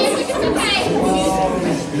 music is okay.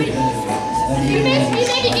 You made me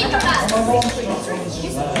beat the best.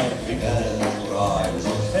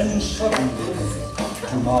 And suddenly,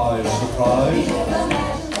 to my surprise,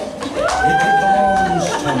 it belongs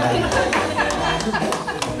to me.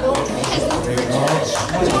 From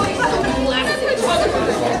a laboratory castles to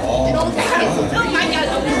the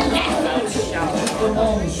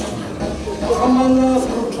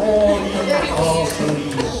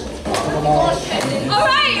All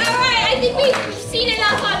right, I think we've seen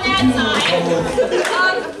enough on that side.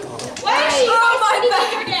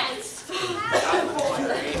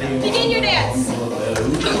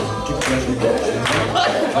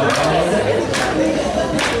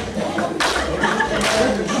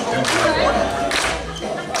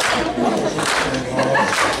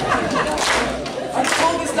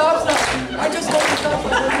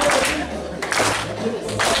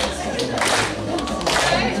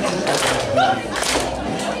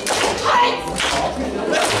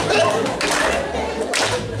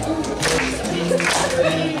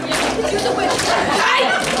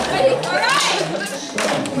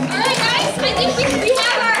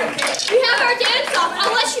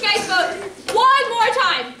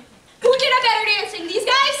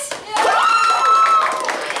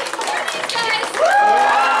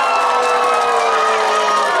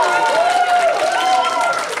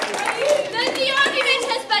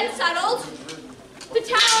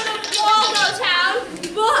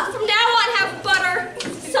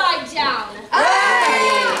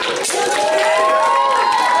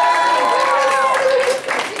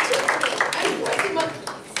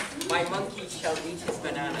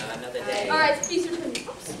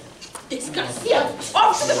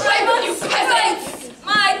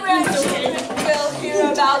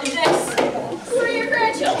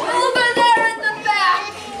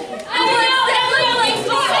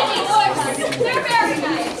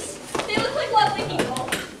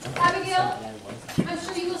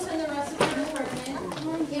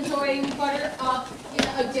 frying butter up in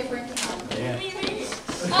a different oven.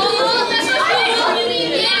 Oh, that's what you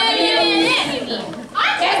mean.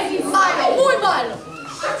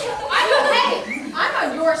 I'm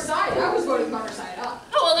on your side. I was voting butter side up.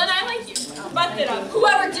 Oh, well then I like you. Butt it up.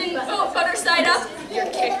 Whoever didn't vote butter side up, you're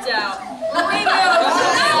kicked out.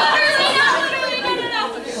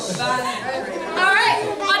 Alright,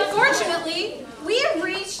 unfortunately, we have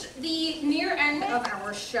reached the near end of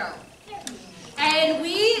our show. And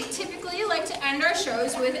we typically like to end our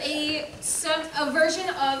shows with a version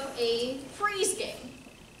of a freeze game.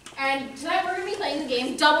 And tonight we're going to be playing the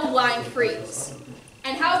game Double Blind Freeze.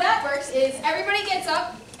 And how that works is everybody gets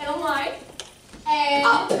up in a line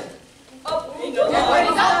and they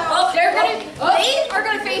are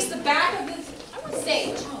gonna face the back of the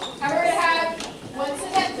stage. And we're gonna have once they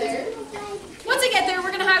get there,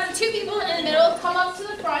 we're gonna have the two people in the middle come up to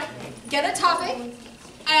the front, get a topic,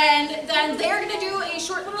 and then they're gonna do a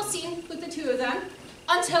short little scene with the two of them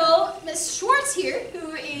until Miss Schwartz here,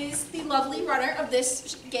 who is the lovely runner of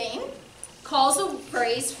this game, calls the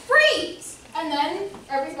phrase freeze. And then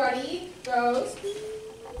everybody goes,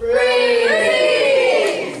 freeze!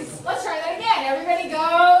 Let's try that again. Everybody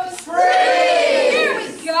goes, freeze! Here we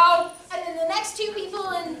go. And then the next two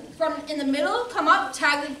people in the middle come up,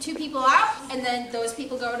 tag the two people out, and then those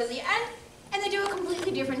people go to the end, and they do a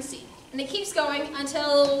completely different scene. And it keeps going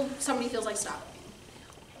until somebody feels like stopping.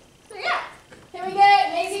 So yeah, here we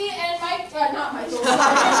get Maisie and Mike, not Michael.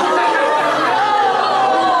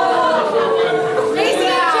 Maisie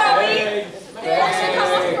and Joey.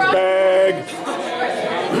 Bag.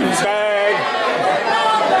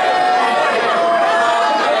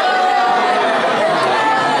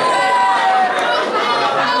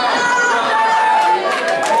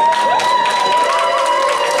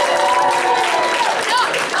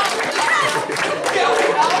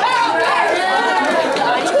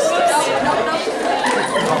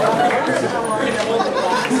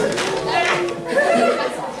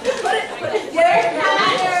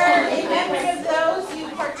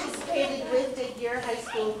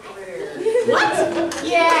 What?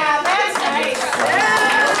 Yeah, that's nice.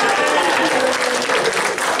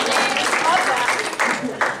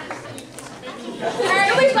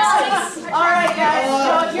 All right, guys.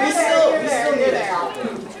 You're there.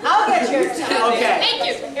 I'll get yours. Okay. Thank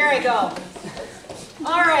you. Here I go.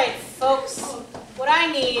 All right, folks. What I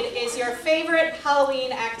need is your favorite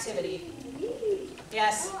Halloween activity.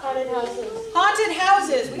 Yes. Haunted houses. Haunted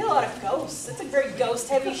houses. We got a lot of ghosts. It's a very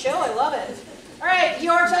ghost-heavy show. I love it. All right,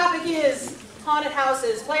 your topic is haunted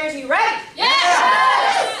houses. Players, you ready? Yes!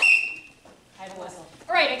 I have a whistle.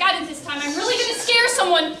 All right, I got it this time. I'm really going to scare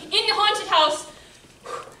someone in the haunted house.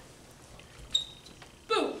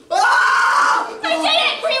 Boo. Ah! I did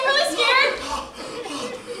it! Were you really scared?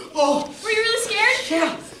 Oh. Were you really scared?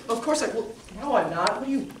 Yeah, of course I will. No, I'm not. What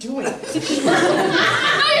are you doing? No, you're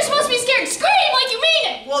supposed to be scared. Scream like you mean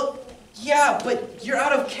it! Well, yeah, but you're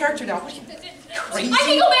out of character now. What are you, crazy? I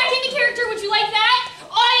can go back into character. Would you like that?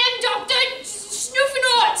 I am Dr.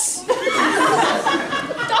 Snoofinauts.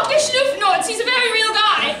 Dr. Snoofinauts. He's a very real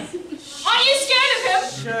guy. Aren't you scared of him?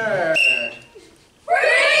 Sure.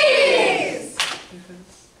 Freeze!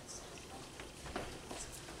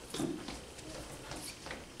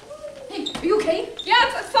 Hey, are you okay?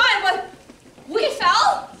 Yeah, fine, but we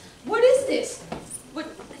fell? What is this? What?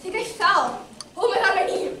 I think I fell. Oh my god, my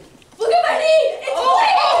knee! Look at my knee! It's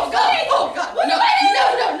bleeding! Oh god! Oh god! Look No! at my knee! No!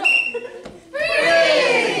 No! No!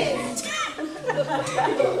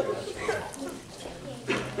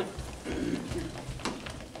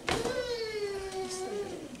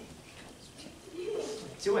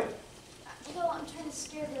 Do it. No, I'm trying to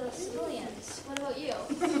scare the civilians. What about you?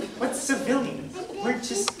 What civilians?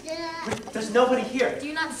 There's nobody here. Do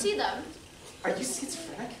you not see them? Are you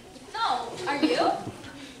schizophrenic? No. Are you?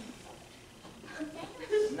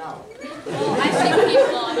 No. Oh, I see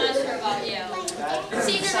people. I'm not sure about you.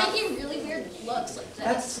 See, they're making really weird looks like this.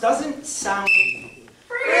 That doesn't sound...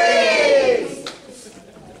 Freeze!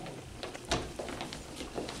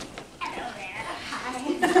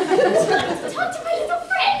 Talk to my little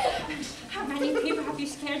friend. How many people have you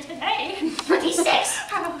scared today? 26.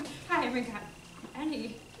 Oh, hi, my God.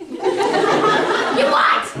 Annie. You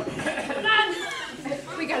what? None.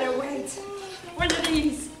 We gotta wait. One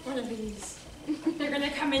of these. They're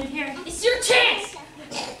gonna come in here. It's your chance.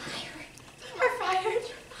 We're fired.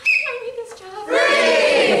 I need this job.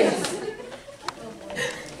 Freeze!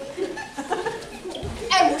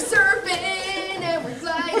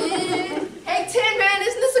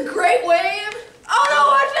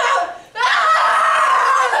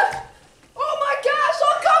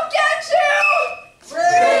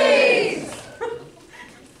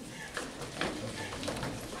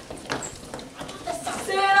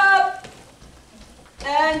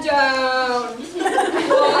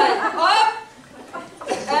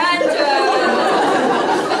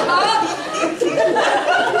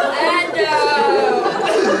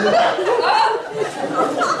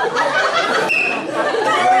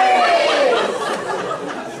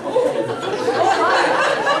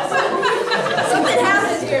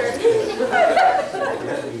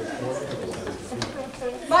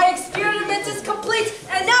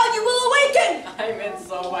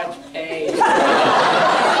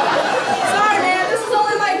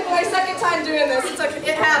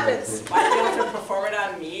 performance. Why did you have to perform it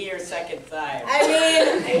on me your second time? I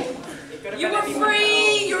mean, It could've you been were anyone free.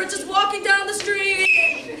 else. You were just walking down the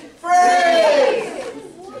street. Freeze!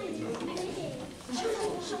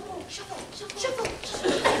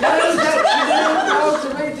 Notice that you didn't go to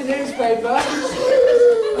read the newspaper.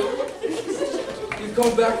 You've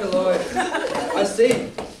come back alive. I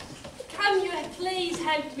see. Can you please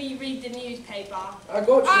help me read the newspaper? I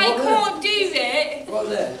got you. I What can't do it. there? What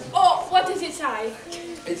there? Oh, what does it say?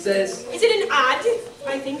 It says. Is it an ad?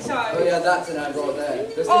 I think so. Oh yeah, that's an ad right there.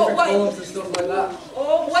 There's Oh, different wait. forms and stuff like that.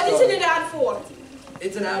 Oh, what is it an ad for?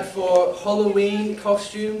 It's an ad for Halloween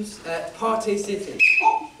costumes at Party City.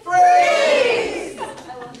 Freeze!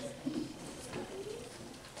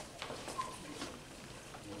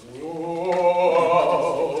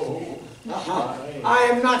 I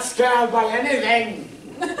am not scared by anything.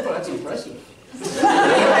 Oh, that's impressive.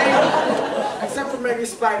 Except for maybe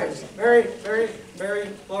spiders. Very, very, very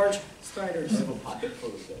large spiders. I have a pocket full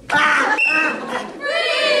of them.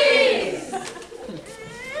 Freeze!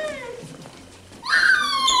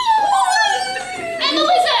 And the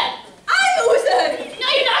wizard! I'm the wizard. No,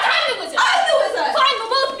 you're not. I'm the wizard. I'm the wizard. Fine,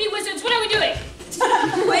 we'll both be wizards. What are we doing?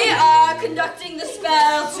 We are conducting the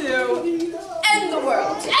spell to end the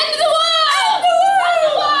world. End the world! End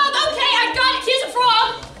the world! Okay, I got it. Here's a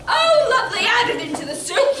frog. Oh, lovely. Add it into the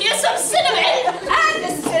soup. Here's some cinnamon. And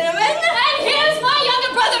the cinnamon. And here's my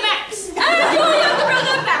younger brother Max. And your younger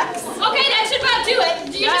brother Max. Okay, that should about do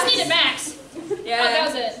it. You just needed Max. Yeah. Oh, that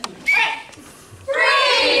was it.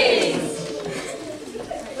 Freeze!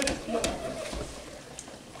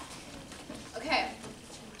 Okay.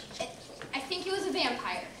 I think it was a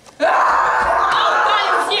vampire. Oh, God,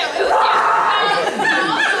 it was you. It was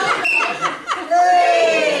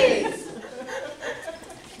Freeze!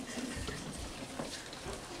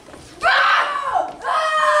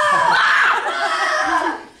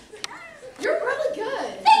 You're really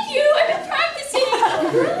good. Thank you. I've been practicing.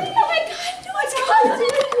 Really? Oh my God. No, it's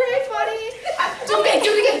doing great, buddy. Do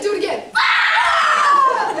it again. Do it again.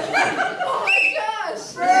 Oh my gosh.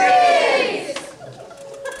 Freeze!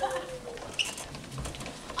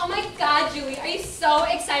 Oh my God, Julie, are you so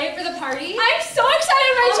excited for the party? I'm so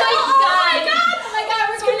excited, Rachel. Oh my God. Oh my God,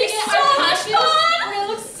 we're going to get so much fun. It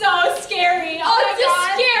looks so scary. Oh, my the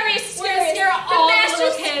God. scariest, We're gonna scare all the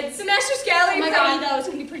little kids. The Master's Gallery Oh my party, God. though, is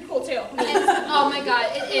going to be pretty cool, too. Oh my God,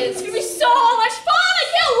 it is. It's going to be so much fun. I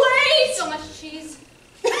can't wait. So much cheese.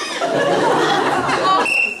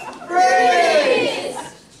 Freeze!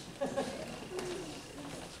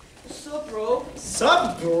 Sup, bro?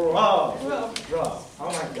 Sup, bro? Bro.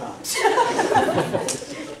 Oh my God.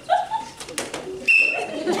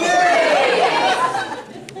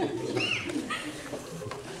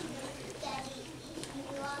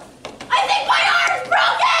 I think my arm's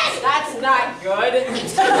broken. That's not good.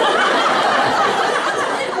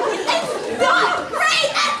 Not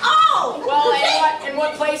great at all. Well, in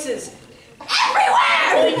what places?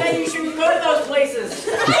 Everywhere. Well, then you should go to those places.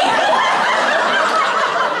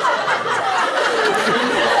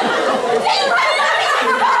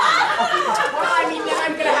 Well, I mean, then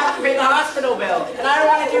I'm gonna have to pay the hospital bill, and I don't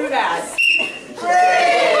want to do that.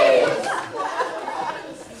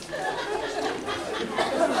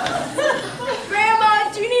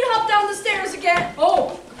 Grandma, do you need help down the stairs again?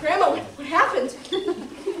 Oh, Grandma, what happened?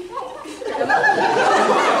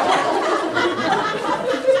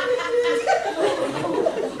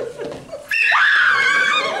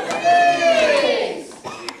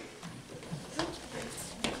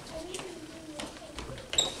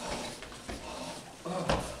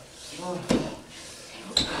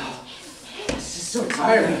 This is so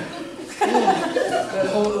tiring. That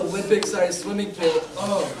whole Olympic-sized swimming pool.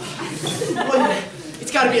 Oh. Well,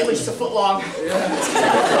 it's got to be at least a foot long. Yeah.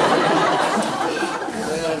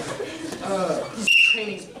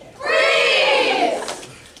 Training's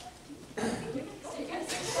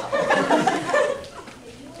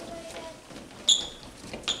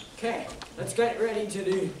okay, let's get ready to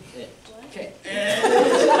do it. Okay.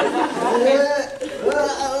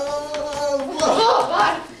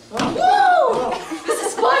 This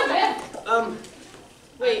is fun, man.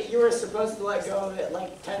 Wait, you were supposed to let go of it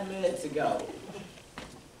like 10 minutes ago.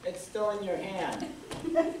 It's still in your hand.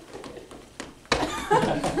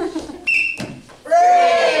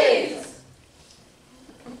 Freeze!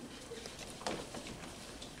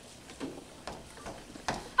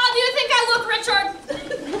 How do you think I look, Richard?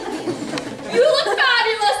 You look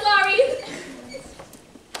fabulous, Larry.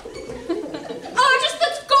 Oh, just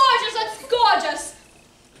that's gorgeous. That's gorgeous.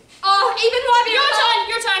 Oh, even more Your beautiful. turn.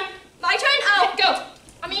 Your turn. My turn? Oh, Go.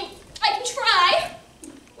 I mean, I can try.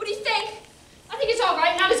 what do you think? I think it's all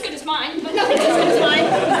right. Not as good as mine, but nothing as good as mine.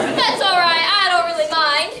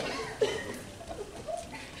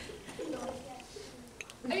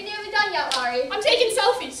 sorry. I'm taking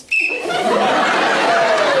selfies.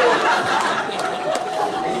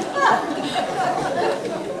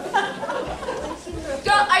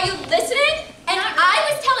 Girl, are you listening? And I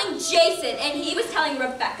was telling Jason, and he was telling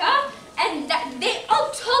Rebecca, and they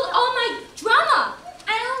all told all my drama.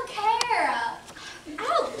 I don't care.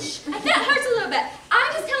 Ouch. That hurts a little bit.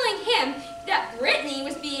 I was telling him that Brittany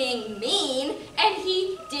was being mean, and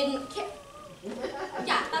he didn't care.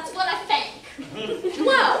 Yeah, that's what I think.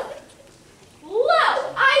 Whoa.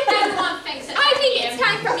 Everyone thinks it. I think it's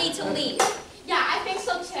time for me to leave. Yeah, I think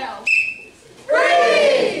so too.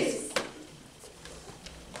 Freeze!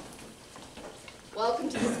 Welcome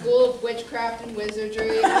to the School of Witchcraft and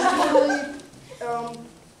Wizardry.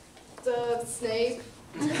 The snake.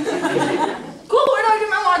 Cool, where do I do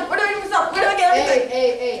my lunch? Where do I do my stuff? Where do I get everything?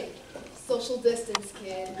 Hey. Social distance,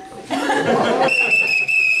 kid.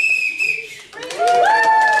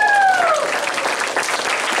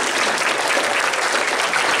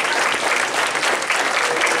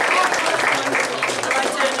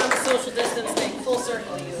 Social distance thing, full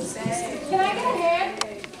circle, you. Can I get a hand?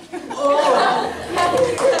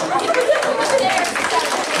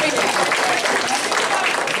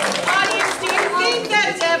 Audience, do you think that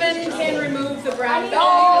Devin can remove the brown bag?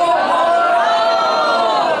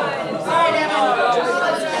 Sorry,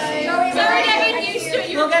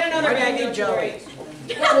 Devin. We'll get another bag. Don't worry.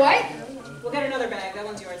 What? We'll get another bag. That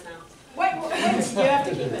one's yours now. What? You have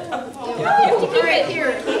to keep it. Alright,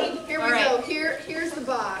 here we All right. go. Here's the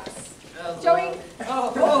box. Joey?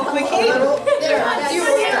 Oh, quickie. There. Do you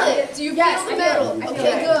feel it? Do you feel the metal?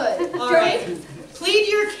 Okay, good. All right. Plead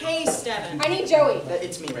your case, Devin. I need Joey.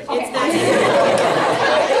 It's me right Okay. It's that.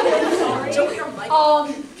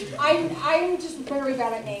 I'm just very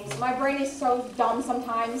bad at names. My brain is so dumb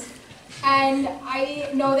sometimes. And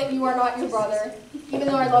I know that you are not your brother, even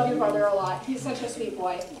though I love your brother a lot. He's such a sweet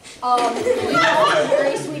boy. You're a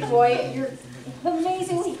very sweet boy. You're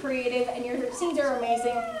amazingly creative, and your scenes are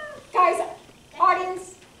amazing. Guys,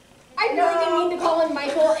 audience, I really didn't mean to call him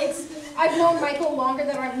Michael. I've known Michael longer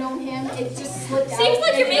than I've known him. It just slipped out. Seems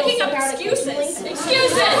like you're And it'll making up slip out excuses. occasionally.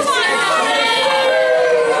 Excuses!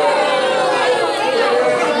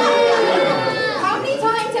 How many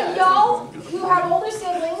times have y'all, who have older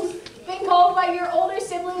siblings, been called by your older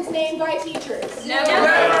siblings' name by teachers? Never.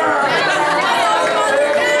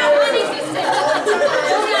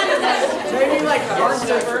 Maybe like Can I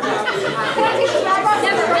take the bag off?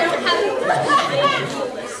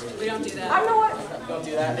 We don't do that. I'm the one. Don't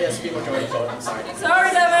do that. Yes, people join the vote. I'm sorry.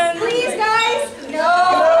 Sorry, Devin. Please, guys. No.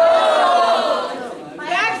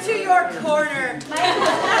 Back to your corner.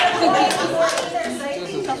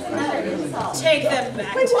 Take them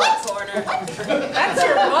back to the corner. That's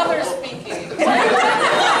your mother speaking.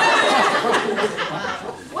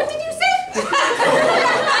 What did you say?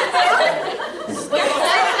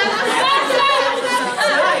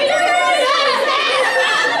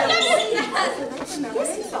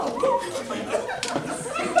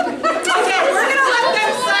 Okay, we're gonna let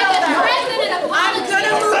them settle down.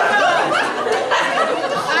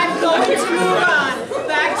 I'm gonna move on.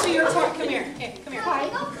 Back to your corner. Come here. Okay, come here. I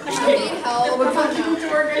need help. Come on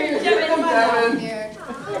here.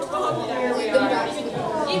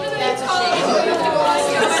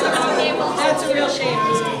 That's a real shame.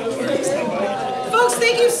 Folks,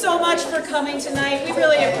 thank you so much for coming tonight. We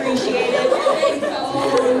really appreciate it.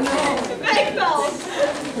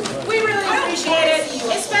 We really appreciate it,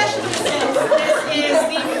 especially since this is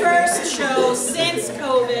the first show since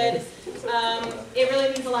COVID. It really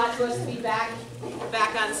means a lot to us to be back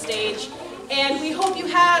on stage. And we hope you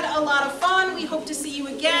had a lot of fun. We hope to see you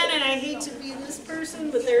again. And I hate to be this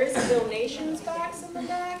person, but there is a donations box in the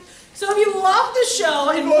back. So if you love the show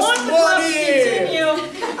and want the club to continue,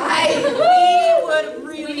 we would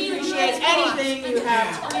really appreciate anything you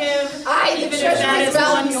have to give, even if that is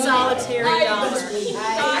one solitary dollar.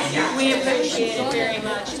 We appreciate it very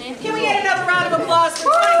much. Can we get another round of applause for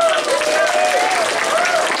 2020?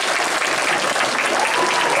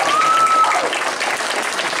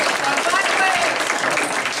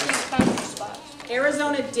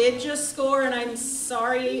 Arizona did just score, and I'm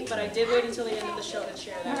sorry, but I did wait until the end of the show to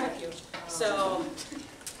share that with you. So,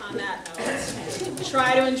 on that note,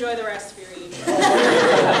 try to enjoy the rest of your evening.